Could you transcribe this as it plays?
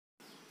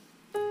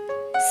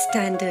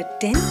Standard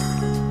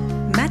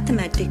 10th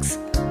Mathematics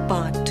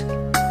Part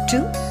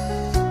 2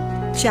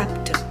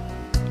 Chapter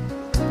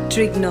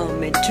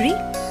Trigonometry.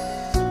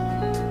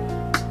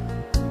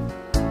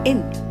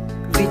 In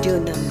video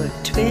number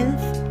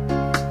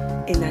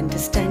 12, in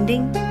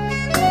understanding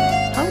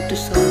how to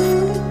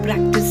solve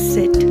practice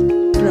set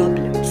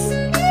problems.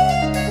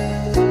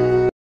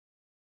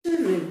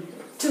 Children,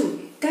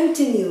 to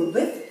continue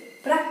with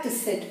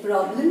practice set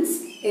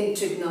problems in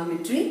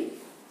trigonometry,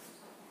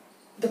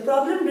 the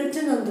problem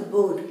written on the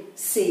board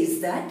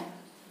says that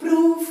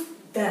prove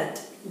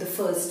that the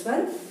first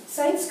one,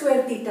 sin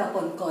square theta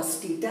upon cos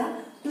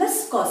theta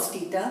plus cos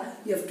theta,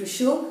 you have to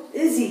show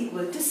is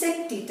equal to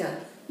sec theta.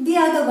 The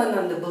other one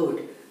on the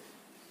board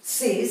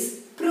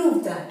says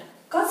prove that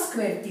cos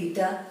square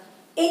theta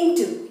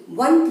into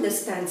 1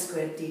 plus tan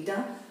square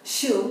theta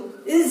show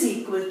is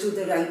equal to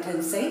the right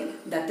hand side,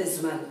 that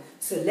is 1.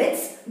 So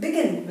let's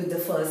begin with the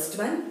first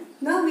one.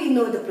 Now we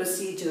know the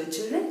procedure,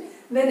 children.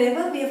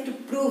 Whenever we have to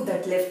prove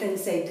that left hand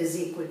side is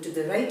equal to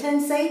the right hand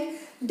side,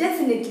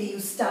 definitely you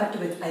start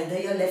with either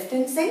your left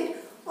hand side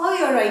or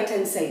your right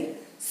hand side.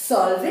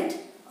 Solve it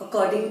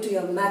according to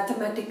your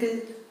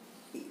mathematical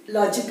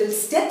logical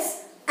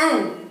steps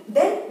and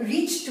then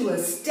reach to a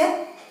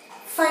step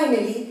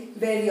finally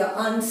where your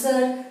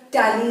answer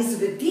tallies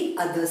with the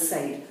other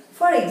side.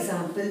 For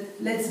example,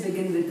 let's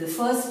begin with the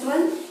first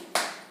one.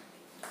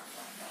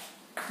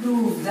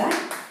 Prove that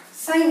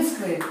sin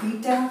square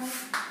theta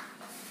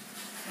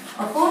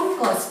upon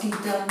cos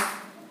theta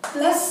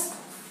plus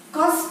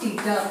cos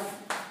theta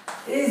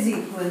is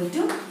equal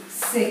to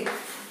sec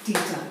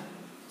theta.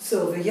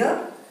 So over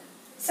here,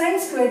 sin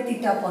square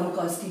theta upon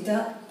cos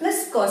theta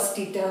plus cos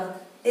theta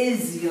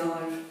is your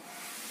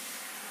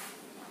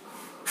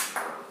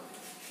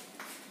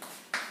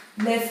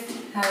left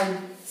hand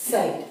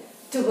side.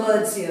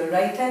 Towards your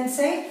right hand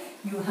side,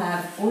 you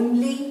have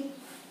only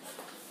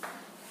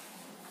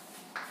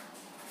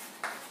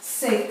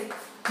sec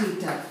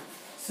theta.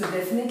 So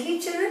definitely,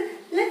 children,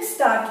 let's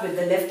start with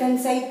the left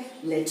hand side.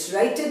 Let's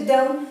write it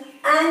down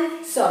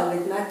and solve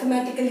it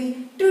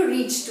mathematically to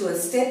reach to a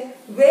step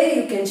where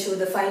you can show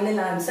the final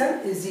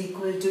answer is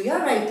equal to your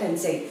right hand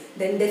side.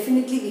 Then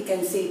definitely we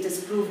can say it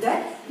is proved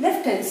that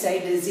left hand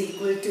side is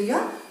equal to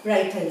your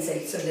right hand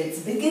side. So let's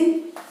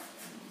begin.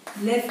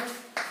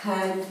 Left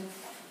hand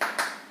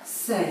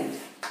side.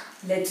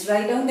 Let's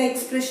write down the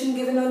expression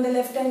given on the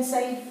left hand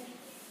side.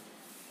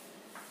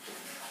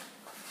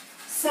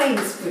 Sin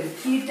square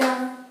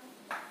theta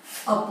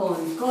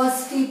upon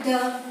cos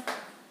theta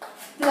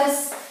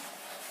plus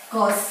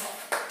cos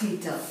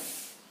theta.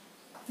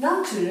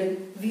 Now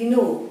children, we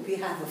know we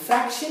have a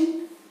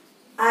fraction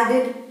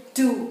added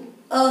to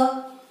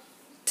a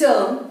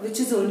term which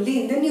is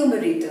only in the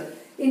numerator.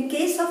 In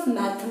case of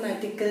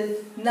mathematical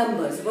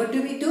numbers, what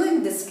do we do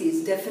in this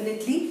case?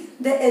 Definitely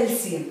the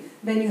LCM.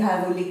 When you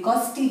have only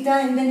cos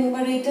theta in the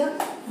numerator,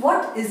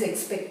 what is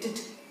expected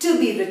to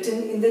be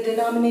written in the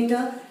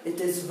denominator? It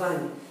is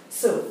 1.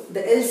 So,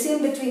 the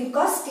LCM between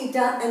cos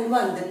theta and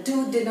 1, the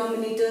two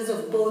denominators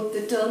of both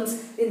the terms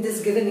in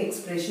this given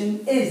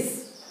expression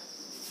is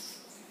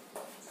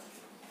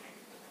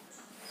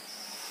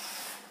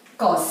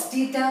cos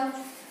theta.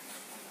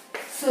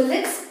 So,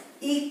 let's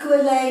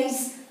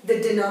equalize the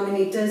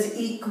denominators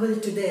equal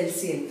to the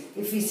LCM.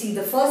 If we see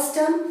the first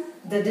term,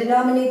 the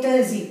denominator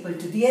is equal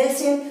to the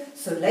LCM.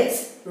 So,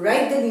 let's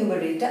write the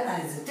numerator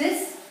as it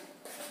is.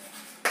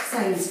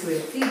 Sin square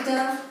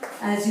theta,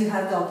 as you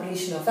have the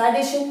operation of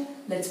addition,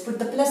 let's put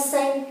the plus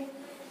sign.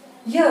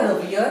 Here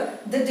over here,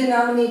 the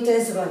denominator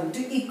is 1. To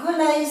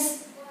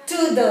equalize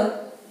to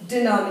the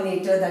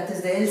denominator, that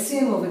is the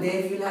LCM over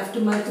there, you will have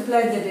to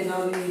multiply the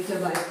denominator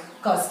by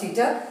cos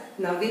theta.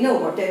 Now we know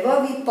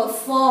whatever we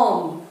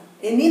perform,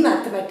 any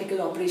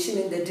mathematical operation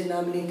in the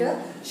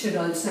denominator should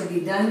also be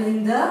done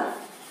in the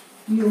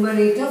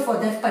numerator for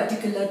that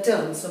particular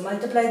term. So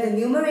multiply the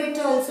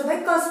numerator also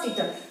by cos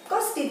theta.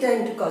 Cos theta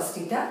into cos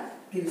theta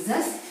gives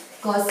us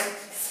cos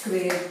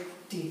square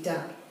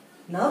theta.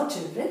 Now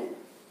children,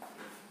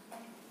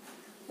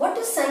 what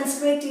is sin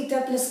square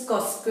theta plus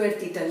cos square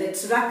theta?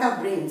 Let's rack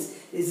our brains.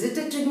 Is it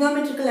a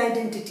trigonometrical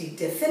identity?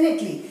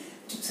 Definitely.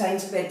 Sin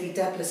square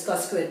theta plus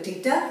cos square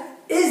theta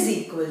is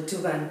equal to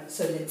 1.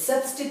 So let's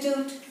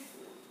substitute.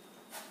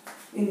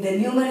 In the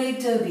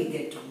numerator we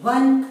get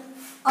 1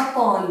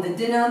 upon the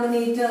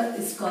denominator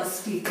is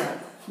cos theta.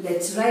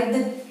 Let's write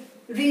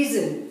the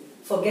reason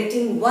for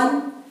getting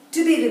 1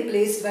 to be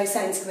replaced by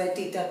sin square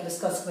theta plus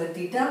cos square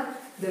theta.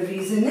 The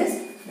reason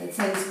is that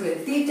sin square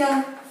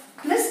theta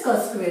plus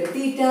cos square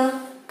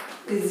theta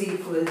is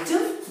equal to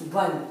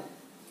 1.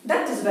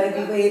 That is why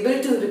we were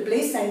able to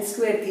replace sin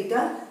square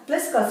theta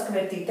plus cos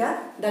square theta,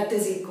 that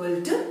is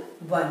equal to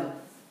 1.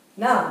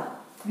 Now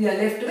we are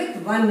left with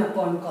 1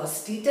 upon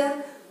cos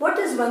theta. What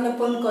is 1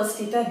 upon cos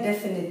theta?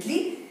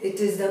 Definitely it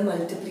is the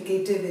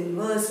multiplicative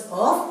inverse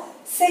of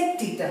sec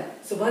theta.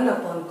 So 1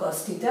 upon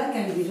cos theta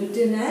can be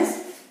written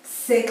as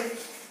sec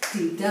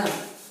theta.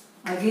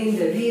 Again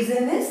the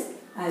reason is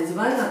as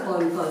 1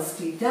 upon cos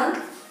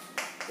theta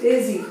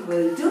is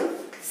equal to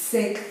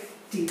sec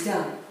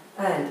theta,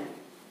 and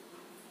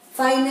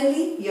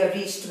Finally, you are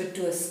reached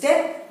to a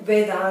step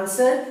where the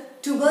answer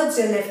towards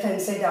your left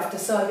hand side after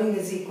solving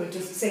is equal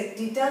to sec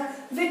theta,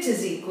 which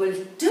is equal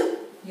to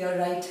your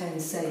right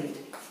hand side.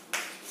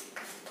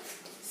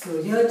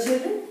 So here,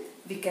 children,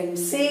 we can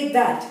say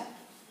that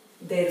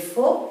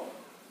therefore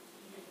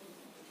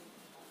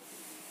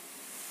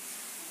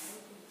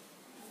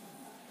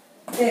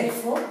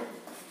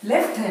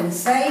left hand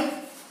side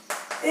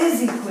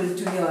is equal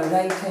to your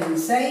right hand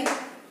side.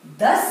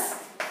 Thus,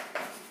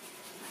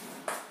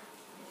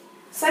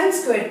 sin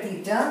square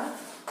theta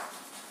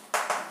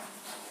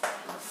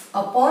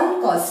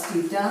upon cos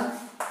theta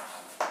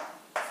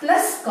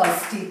plus cos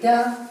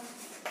theta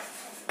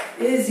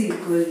is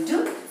equal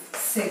to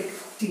sec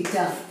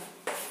theta.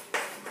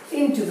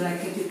 Into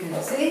bracket you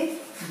can say,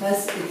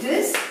 thus it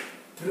is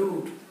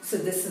proved. So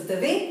this is the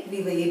way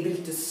we were able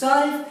to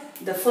solve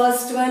the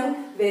first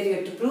one, where you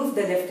have to prove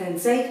the left hand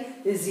side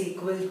is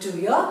equal to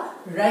your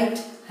right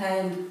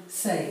hand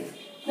side.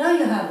 Now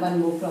you have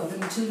one more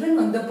problem, children,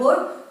 on the board,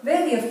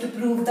 where you have to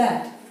prove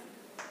that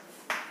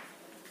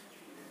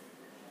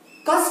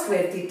cos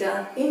square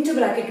theta into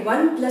bracket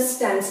 1 plus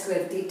tan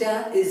square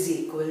theta is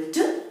equal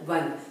to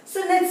 1.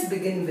 So let's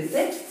begin with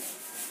it.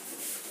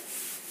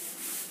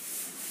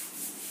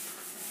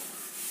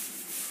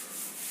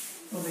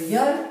 Over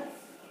here,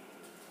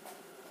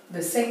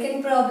 the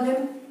second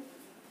problem,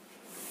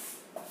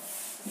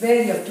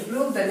 where you have to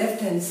prove the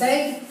left hand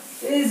side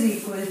is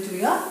equal to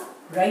your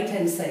right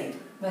hand side.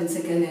 Once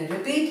again I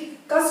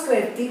repeat, cos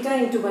square theta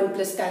into 1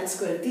 plus tan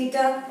square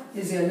theta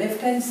is your left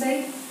hand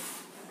side.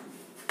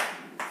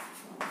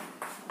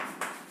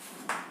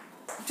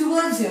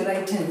 Towards your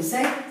right hand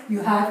side,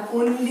 you have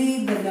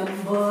only the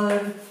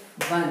number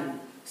 1.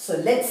 So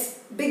let's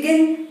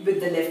begin with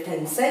the left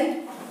hand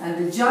side. I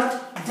will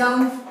jot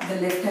down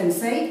the left hand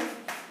side.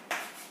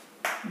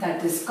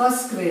 That is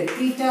cos square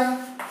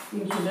theta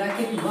into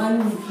bracket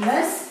 1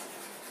 plus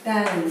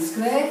tan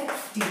square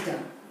theta.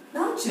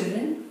 Now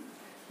children,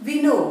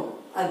 we know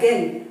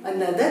again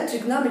another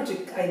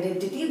trigonometric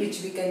identity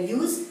which we can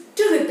use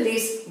to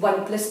replace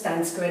 1 plus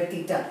tan square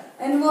theta.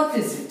 And what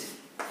is it?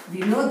 We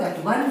know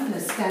that 1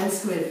 plus tan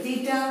square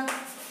theta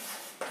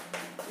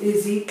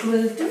is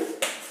equal to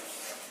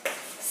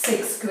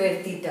sec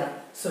square theta.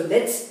 So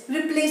let's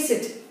replace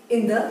it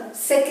in the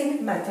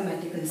second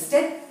mathematical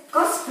step.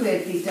 Cos square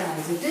theta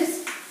as it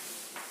is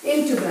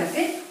into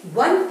bracket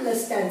 1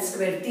 plus tan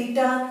square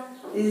theta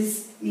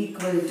is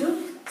equal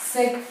to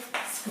sec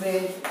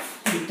square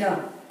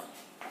theta.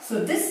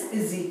 So this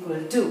is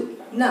equal to,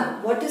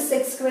 now what is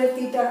sec square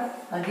theta?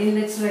 Again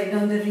let's write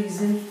down the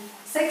reason.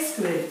 Sec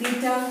square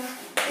theta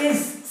is,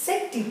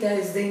 sec theta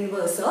is the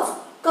inverse of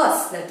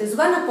cos, that is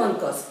 1 upon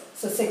cos.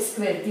 So sec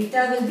square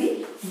theta will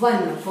be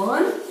 1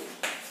 upon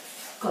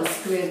cos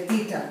square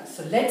theta.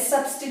 So let's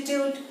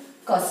substitute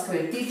cos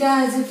square theta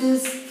as it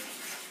is.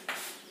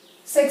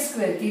 Sec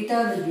square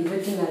theta will be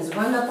written as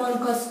 1 upon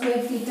cos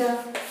square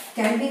theta.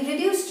 Can be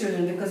reduced,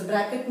 children, because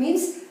bracket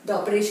means the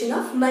operation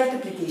of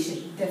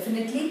multiplication.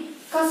 Definitely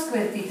cos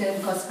square theta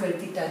and cos square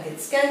theta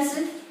gets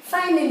cancelled.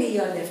 Finally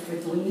you are left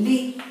with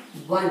only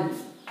 1.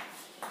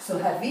 So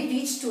have we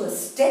reached to a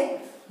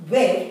step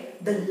where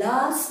the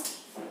last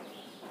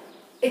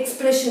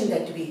expression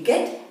that we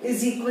get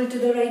is equal to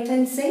the right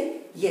hand side?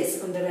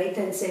 Yes, on the right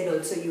hand side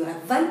also you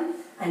have 1,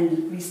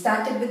 and we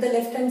started with the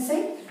left hand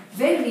side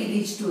where we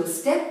reach to a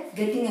step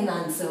getting an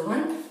answer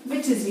 1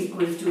 which is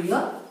equal to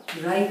your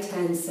right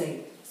hand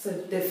side. So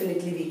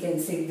definitely we can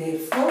say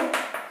therefore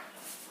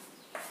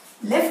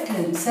left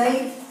hand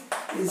side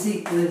is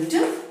equal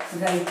to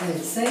right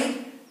hand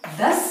side.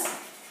 Thus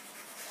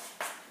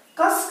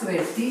cos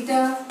square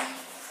theta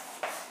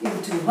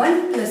into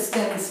 1 plus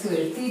tan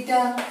square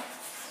theta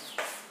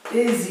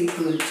is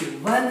equal to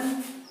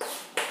 1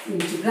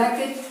 into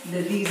bracket.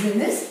 The reason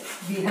is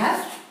we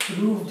have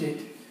proved it.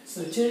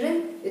 So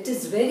children, it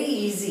is very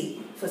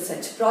easy for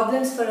such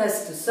problems for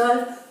us to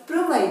solve,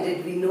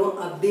 provided we know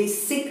our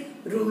basic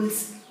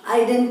rules,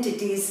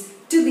 identities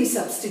to be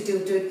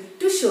substituted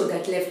to show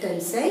that left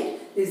hand side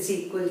is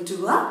equal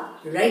to our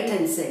right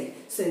hand side.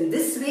 So in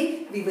this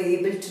way we were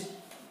able to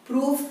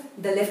prove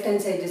the left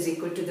hand side is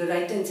equal to the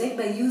right hand side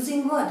by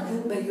using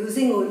what? By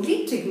using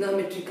only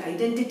trigonometric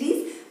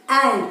identities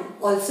and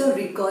also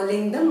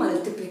recalling the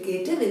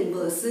multiplicative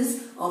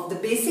inverses of the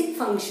basic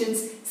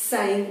functions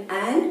sine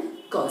and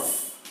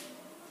cos.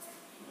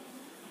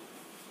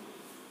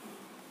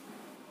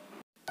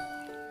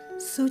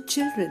 So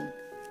children,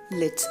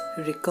 let's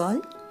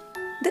recall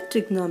the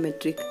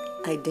trigonometric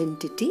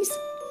identities.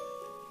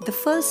 The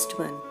first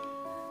one,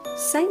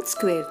 sine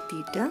square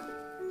theta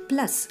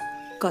plus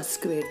cos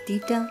square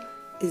theta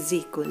is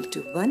equal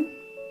to 1.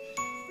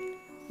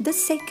 The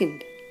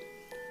second,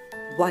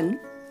 1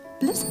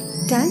 plus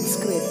tan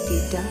square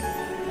theta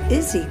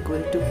is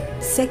equal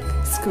to sec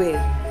square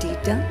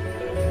theta.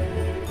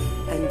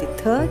 And the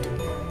third,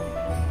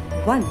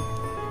 1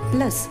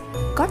 plus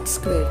cot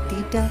square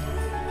theta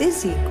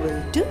is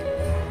equal to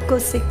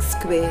cosec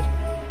square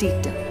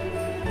theta.